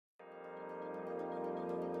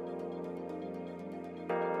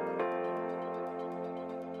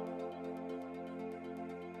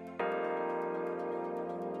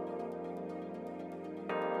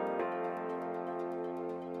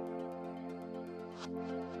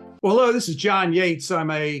Well, hello, this is John Yates.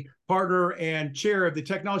 I'm a partner and chair of the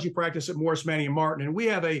technology practice at Morris, Manning & Martin, and we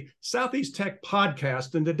have a Southeast Tech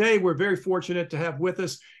podcast. And today we're very fortunate to have with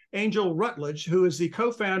us Angel Rutledge, who is the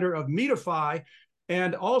co-founder of Meetify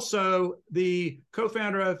and also the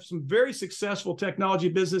co-founder of some very successful technology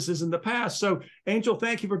businesses in the past. So, Angel,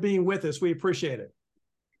 thank you for being with us. We appreciate it.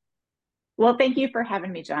 Well, thank you for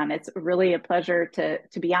having me, John. It's really a pleasure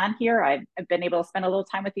to be on here. I've been able to spend a little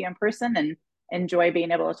time with you in person and enjoy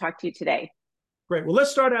being able to talk to you today. Great. Well, let's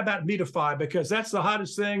start out about Meetify because that's the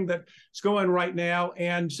hottest thing that's going right now.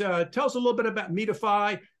 And tell us a little bit about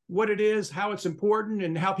Meetify, what it is, how it's important,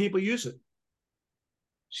 and how people use it.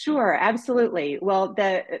 Sure, absolutely. Well,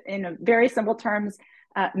 in very simple terms,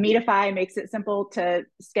 Meetify makes it simple to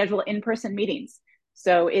schedule in-person meetings.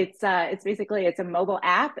 So it's basically a mobile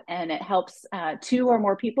app, and it helps two or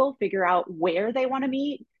more people figure out where they want to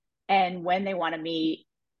meet and when they want to meet,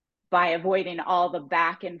 by avoiding all the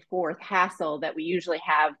back and forth hassle that we usually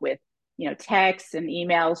have with, texts and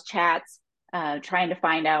emails, chats, trying to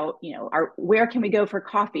find out, where can we go for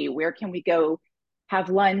coffee? Where can we go have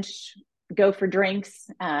lunch, go for drinks?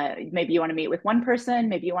 Maybe you want to meet with one person,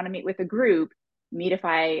 maybe you want to meet with a group.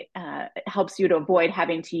 Meetify helps you to avoid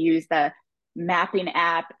having to use the mapping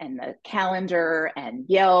app and the calendar and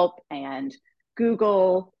Yelp and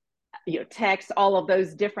Google, text, all of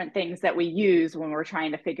those different things that we use when we're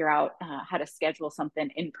trying to figure out how to schedule something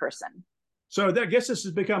in person. So I guess this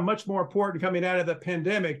has become much more important coming out of the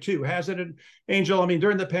pandemic too, hasn't it, Angel? I mean,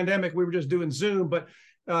 during the pandemic, we were just doing Zoom, but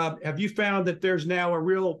have you found that there's now a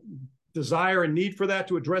real desire and need for that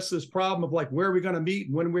to address this problem of like where are we going to meet,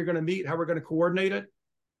 when we're going to meet, how we're going to coordinate it?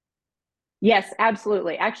 Yes,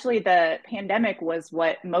 absolutely. Actually, the pandemic was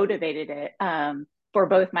what motivated it. For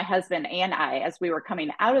both my husband and I, as we were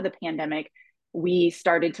coming out of the pandemic, we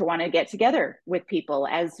started to want to get together with people,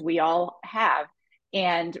 as we all have,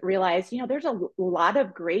 and realized, there's a lot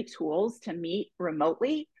of great tools to meet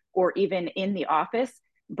remotely or even in the office,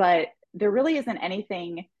 but there really isn't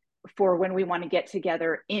anything for when we want to get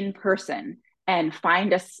together in person and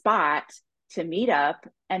find a spot to meet up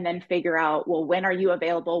and then figure out, well, when are you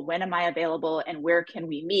available? When am I available? And where can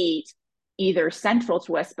we meet? Either central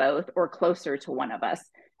to us both or closer to one of us.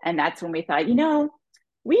 And that's when we thought,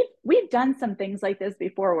 we've done some things like this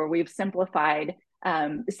before where we've simplified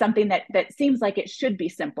something that seems like it should be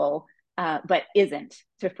simple, but isn't,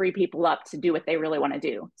 to free people up to do what they really want to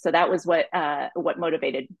do. So that was what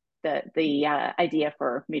motivated the idea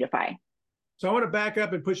for Meetify. So I want to back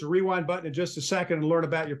up and push the rewind button in just a second and learn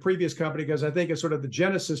about your previous company, because I think it's sort of the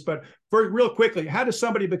genesis. But real quickly, how does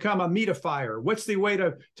somebody become a Meetifier? What's the way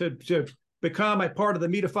to become a part of the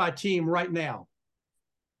Meetify team right now?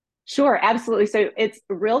 Sure, absolutely. So it's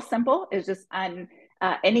real simple. It's just on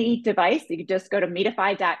any device. You can just go to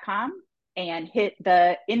meetify.com and hit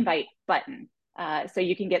the invite button. So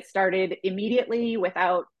you can get started immediately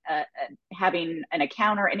without having an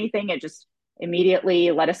account or anything. It just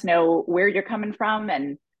immediately let us know where you're coming from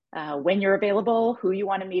and when you're available, who you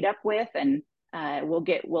want to meet up with, and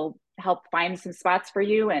we'll help find some spots for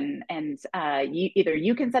you. And either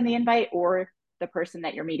you can send the invite, or the person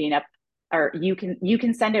that you're meeting up, or you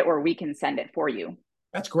can send it, or we can send it for you.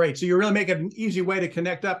 That's great. So you really make it an easy way to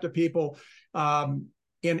connect up to people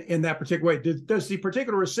in that particular way. Does the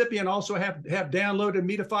particular recipient also have downloaded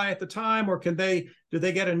Meetify at the time, or do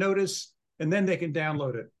they get a notice and then they can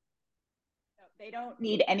download it? They don't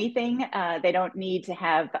need anything. They don't need to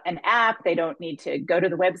have an app. They don't need to go to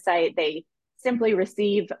the website. They simply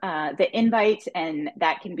receive the invite, and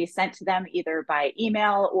that can be sent to them either by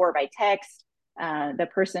email or by text. The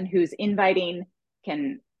person who's inviting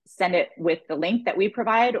can send it with the link that we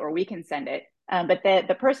provide, or we can send it. But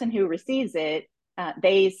the person who receives it,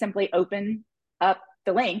 they simply open up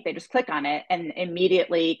the link. They just click on it and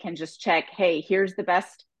immediately can just check, hey, here's the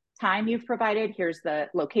best time you've provided. Here's the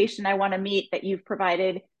location I want to meet that you've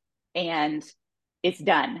provided, and it's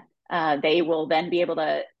done. They will then be able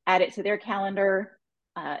to add it to their calendar.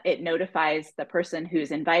 It notifies the person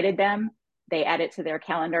who's invited them. They add it to their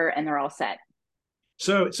calendar, and they're all set.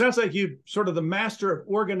 So it sounds like you're sort of the master of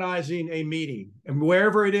organizing a meeting, and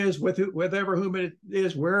wherever it is, with whom it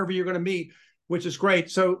is, wherever you're going to meet, which is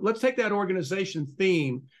great. So let's take that organization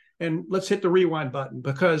theme and let's hit the rewind button,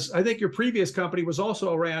 because I think your previous company was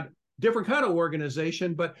also around different kind of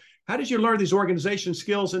organization. But how did you learn these organization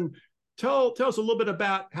skills? And tell us a little bit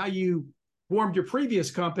about how you formed your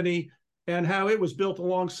previous company and how it was built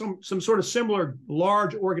along some sort of similar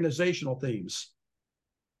large organizational themes.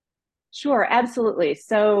 Sure, absolutely.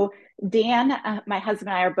 So Dan, my husband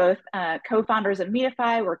and I are both co-founders of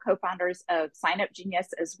Meetify. We're co-founders of Sign Up Genius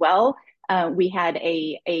as well. We had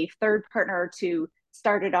a third partner to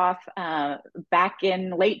start it off back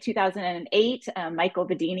in late 2008, Michael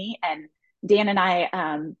Vedini, and Dan and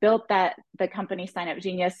I built the company Sign Up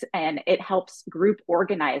Genius, and it helps group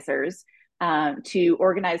organizers to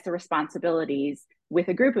organize the responsibilities with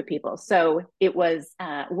a group of people. So it was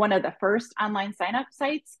one of the first online sign-up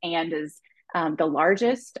sites and is the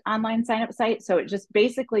largest online sign-up site. So it just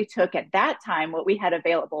basically took, at that time, what we had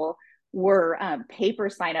available were paper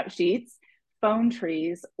sign-up sheets, phone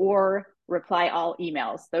trees, or reply all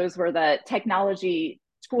emails. Those were the technology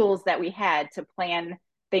tools that we had to plan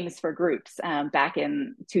things for groups back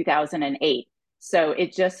in 2008. So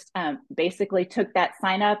it just basically took that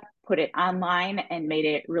sign up, put it online, and made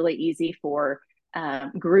it really easy for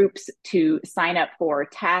groups to sign up for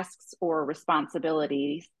tasks or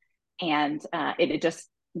responsibilities. And it just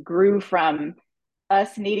grew from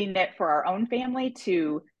us needing it for our own family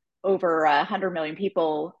to over 100 million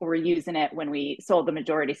people were using it when we sold the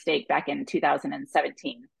majority stake back in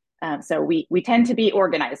 2017. So we tend to be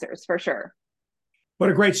organizers for sure. What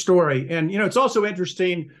a great story. And, it's also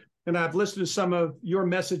interesting, and I've listened to some of your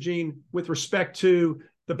messaging with respect to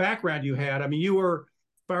the background you had. I mean, you were,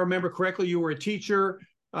 if I remember correctly, you were a teacher.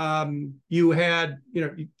 You had,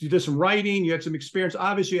 you did some writing, you had some experience.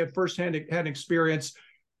 Obviously, you had firsthand experience.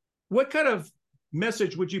 What kind of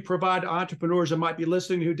message would you provide to entrepreneurs that might be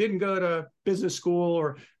listening who didn't go to business school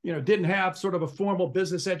or, didn't have sort of a formal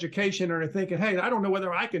business education, or are thinking, hey, I don't know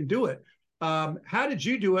whether I can do it. How did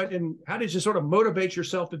you do it, and how did you sort of motivate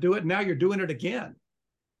yourself to do it? And now you're doing it again.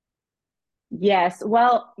 Yes.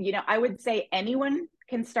 Well, I would say anyone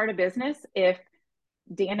can start a business. If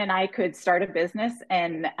Dan and I could start a business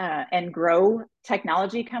and grow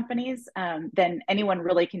technology companies, then anyone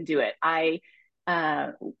really can do it. I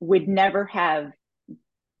would never have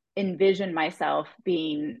envisioned myself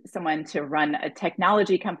being someone to run a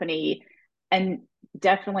technology company, and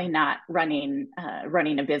definitely not running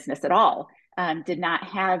a business at all. Did not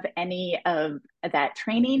have any of that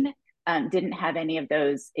training. Didn't have any of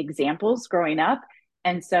those examples growing up.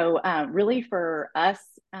 And so really for us,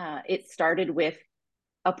 it started with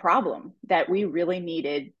a problem that we really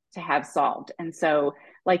needed to have solved. And so,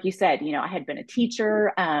 like you said, I had been a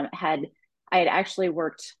teacher, I had actually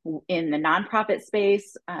worked in the nonprofit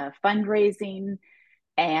space, fundraising,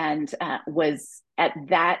 and was at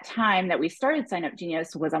that time that we started Sign Up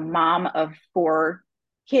Genius, was a mom of 4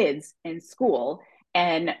 kids in school,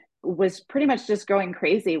 and was pretty much just going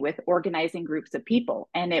crazy with organizing groups of people.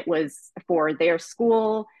 And it was for their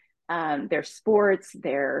school, their sports,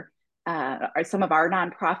 their some of our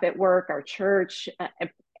nonprofit work, our church,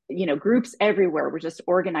 groups everywhere. We're just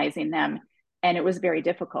organizing them, and it was very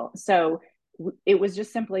difficult. So it was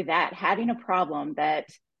just simply that, having a problem that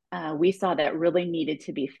we saw that really needed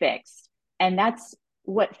to be fixed. And that's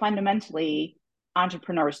what fundamentally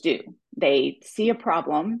entrepreneurs do. They see a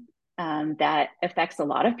problem that affects a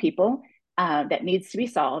lot of people, that needs to be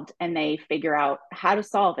solved, and they figure out how to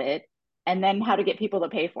solve it and then how to get people to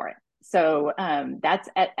pay for it. So that's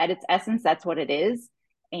at its essence, that's what it is.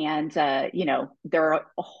 And, there are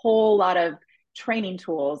a whole lot of training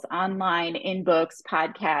tools online, in books,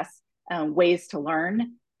 podcasts, ways to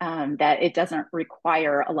learn, that it doesn't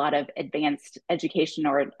require a lot of advanced education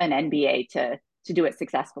or an MBA to do it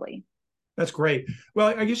successfully. That's great.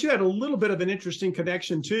 Well, I guess you had a little bit of an interesting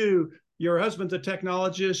connection too. Your husband's a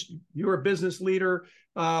technologist, you're a business leader.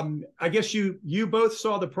 I guess you both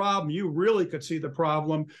saw the problem. You really could see the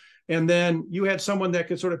problem. And then you had someone that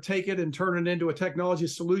could sort of take it and turn it into a technology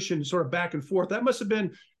solution, sort of back and forth. That must have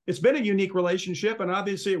been, it's been a unique relationship. And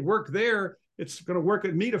obviously it worked there. It's going to work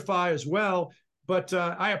at Meetify as well. But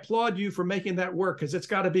I applaud you for making that work, because it's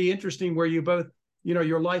got to be interesting where you both,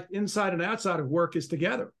 your life inside and outside of work is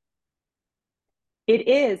together. It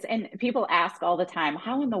is. And people ask all the time,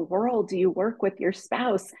 how in the world do you work with your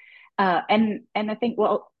spouse? And I think,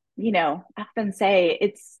 well, I often say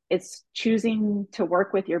it's choosing to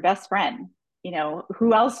work with your best friend.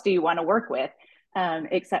 Who else do you want to work with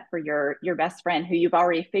except for your best friend, who you've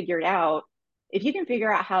already figured out? If you can figure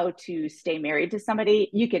out how to stay married to somebody,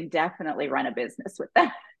 you can definitely run a business with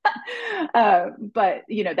them. But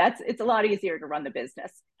it's a lot easier to run the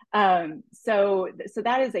business. So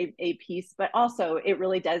that is a piece, but also it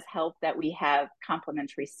really does help that we have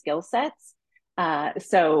complementary skill sets.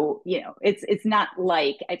 So it's not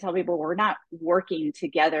like, I tell people, we're not working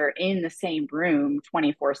together in the same room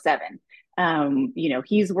 24/7.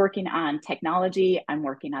 He's working on technology, I'm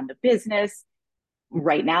working on the business.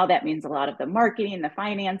 Right now, that means a lot of the marketing, the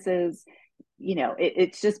finances.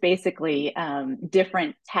 It's just basically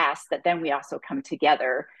different tasks that then we also come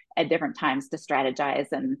together at different times to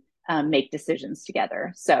strategize make decisions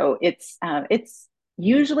together. So it's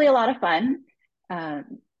usually a lot of fun,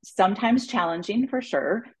 sometimes challenging for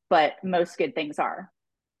sure, but most good things are.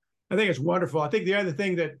 I think it's wonderful. I think the other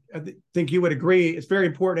thing that think you would agree, it's very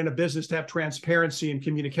important in a business to have transparency and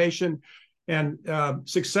communication. And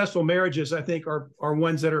successful marriages, I think, are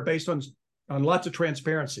ones that are based on lots of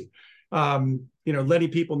transparency.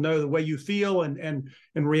 Letting people know the way you feel and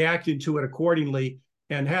reacting to it accordingly,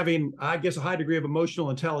 and having, I guess, a high degree of emotional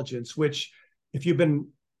intelligence, which if you've been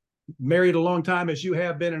married a long time, as you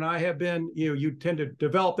have been and I have been, you tend to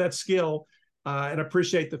develop that skill and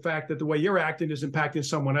appreciate the fact that the way you're acting is impacting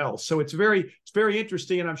someone else. So it's very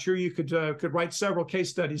interesting, and I'm sure you could write several case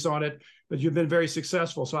studies on it. But you've been very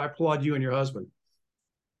successful, so I applaud you and your husband.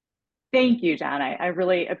 Thank you, John. I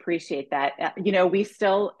really appreciate that. We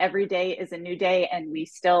still, every day is a new day, and we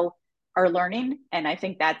still are learning. And I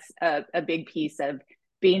think that's a big piece of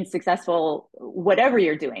being successful, whatever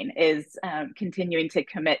you're doing, is continuing to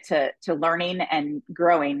commit to learning and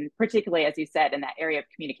growing, particularly, as you said, in that area of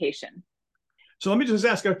communication. So let me just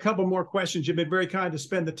ask a couple more questions. You've been very kind to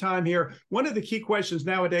spend the time here. One of the key questions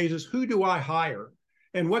nowadays is, who do I hire?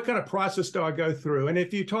 And what kind of process do I go through? And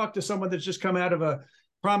if you talk to someone that's just come out of a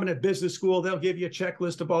prominent business school, they'll give you a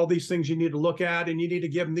checklist of all these things you need to look at, and you need to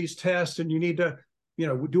give them these tests, and you need to,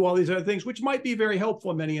 do all these other things, which might be very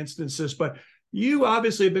helpful in many instances. But you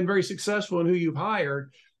obviously have been very successful in who you've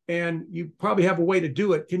hired, and you probably have a way to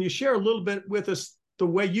do it. Can you share a little bit with us the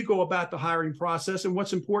way you go about the hiring process and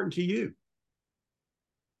what's important to you?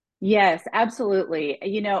 Yes, absolutely.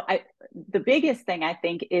 The biggest thing I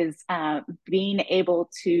think is being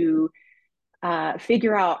able to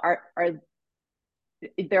figure out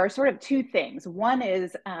there are sort of two things. One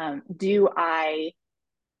is, do I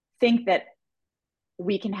think that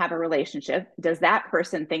we can have a relationship? Does that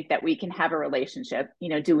person think that we can have a relationship?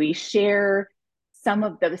 Do we share some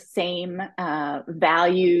of the same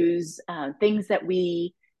values, things that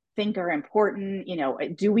we think are important?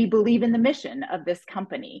 Do we believe in the mission of this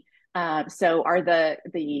company? So are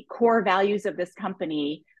the core values of this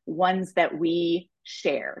company ones that we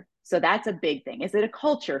share? So that's a big thing. Is it a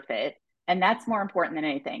culture fit? And that's more important than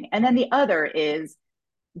anything. And then the other is,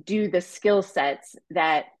 do the skill sets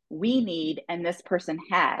that we need and this person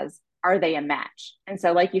has, are they a match? And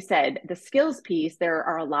so, like you said, the skills piece, there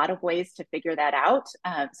are a lot of ways to figure that out.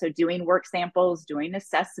 So doing work samples, doing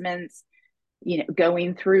assessments,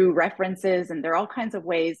 going through references, and there are all kinds of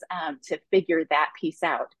ways to figure that piece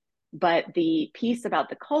out. But the piece about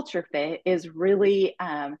the culture fit is really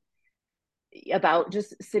about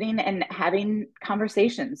just sitting and having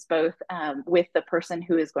conversations, both with the person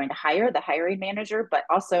who is going to hire, the hiring manager, but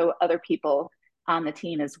also other people on the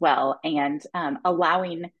team as well, and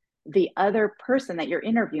allowing the other person that you're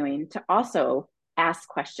interviewing to also ask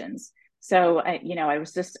questions. So, I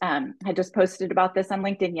was just had just posted about this on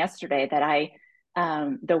LinkedIn yesterday,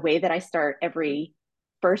 that the way that I start every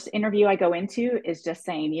first interview I go into is just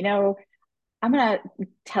saying, I'm going to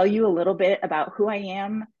tell you a little bit about who I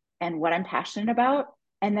am and what I'm passionate about.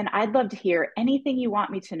 And then I'd love to hear anything you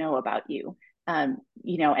want me to know about you. And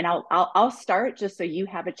I'll start just so you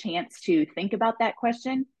have a chance to think about that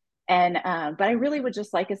question. And, but I really would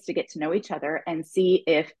just like us to get to know each other and see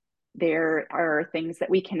if there are things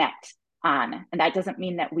that we connect on. And that doesn't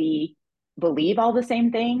mean that we believe all the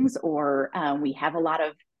same things, or we have a lot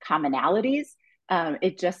of commonalities.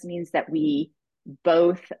 It just means that we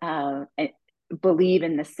both believe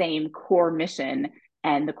in the same core mission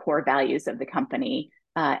and the core values of the company,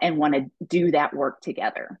 and want to do that work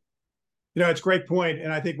together. It's a great point.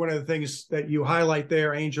 And I think one of the things that you highlight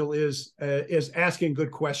there, Angel, is asking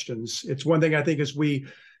good questions. It's one thing I think as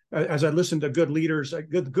I listen to good leaders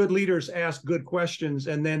ask good questions,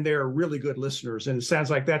 and then they're really good listeners. And it sounds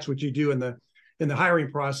like that's what you do in the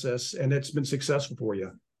hiring process, and it's been successful for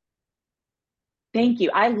you. Thank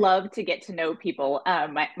you. I love to get to know people.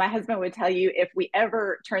 My husband would tell you, if we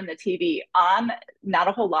ever turn the TV on, not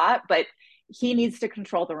a whole lot, but he needs to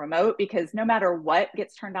control the remote, because no matter what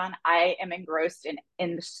gets turned on, I am engrossed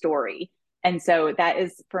in the story. And so that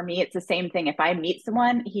is, for me, it's the same thing. If I meet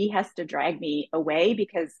someone, he has to drag me away,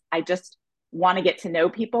 because I just want to get to know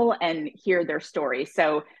people and hear their story.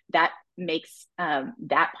 So that makes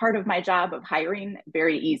that part of my job of hiring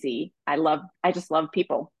very easy. I just love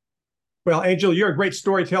people. Well, Angel, you're a great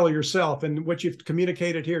storyteller yourself, and what you've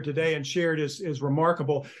communicated here today and shared is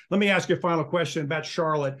remarkable. Let me ask you a final question about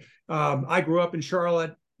Charlotte. I grew up in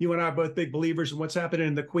Charlotte. You and I are both big believers in what's happening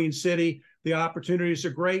in the Queen City. The opportunities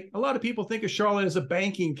are great. A lot of people think of Charlotte as a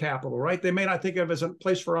banking capital, right? They may not think of it as a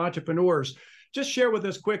place for entrepreneurs. Just share with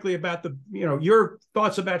us quickly about your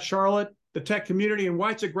thoughts about Charlotte, the tech community and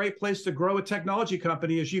why it's a great place to grow a technology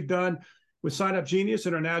company, as you've done with Sign Up Genius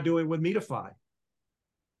and are now doing with Meetify.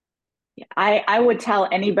 I would tell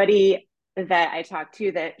anybody that I talk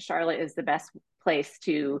to that Charlotte is the best place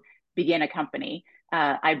to begin a company.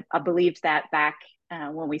 I believed that back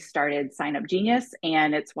when we started Sign Up Genius,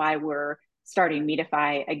 and it's why we're starting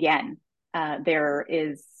Meetify again. There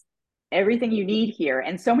is everything you need here,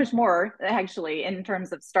 and so much more actually in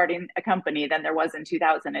terms of starting a company than there was in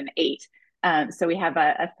 2008. So we have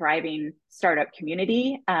a thriving startup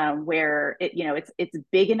community where it's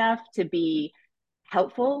big enough to be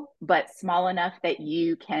helpful, but small enough that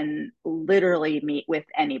you can literally meet with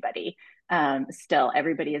anybody. Still,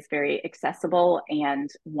 everybody is very accessible and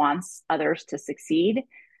wants others to succeed.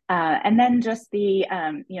 And then just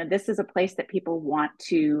this is a place that people want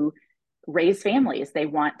to raise families. They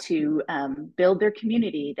want to build their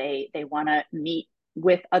community. They want to meet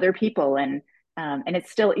with other people, and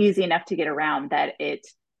it's still easy enough to get around that it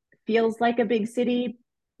feels like a big city,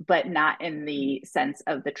 but not in the sense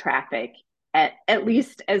of the traffic. At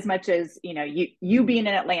least as much as you being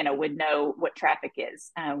in Atlanta would know what traffic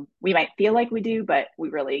is. We might feel like we do, but we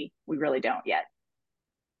really don't yet.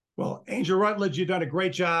 Well, Angel Rutledge, you've done a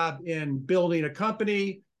great job in building a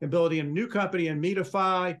company and building a new company in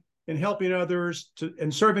Meetify and helping others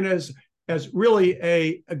and serving as really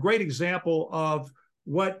a great example of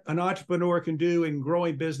what an entrepreneur can do in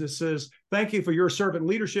growing businesses. Thank you for your servant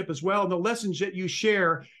leadership as well and the lessons that you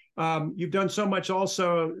share. You've done so much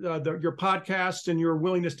also, your podcast and your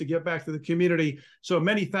willingness to give back to the community. So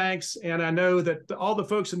many thanks. And I know that all the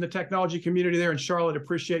folks in the technology community there in Charlotte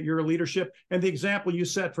appreciate your leadership and the example you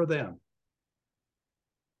set for them.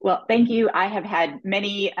 Well, thank you. I have had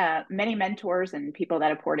many mentors and people that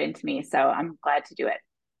have poured into me, so I'm glad to do it.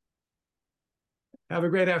 Have a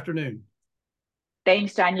great afternoon.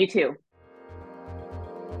 Thanks, John. You too.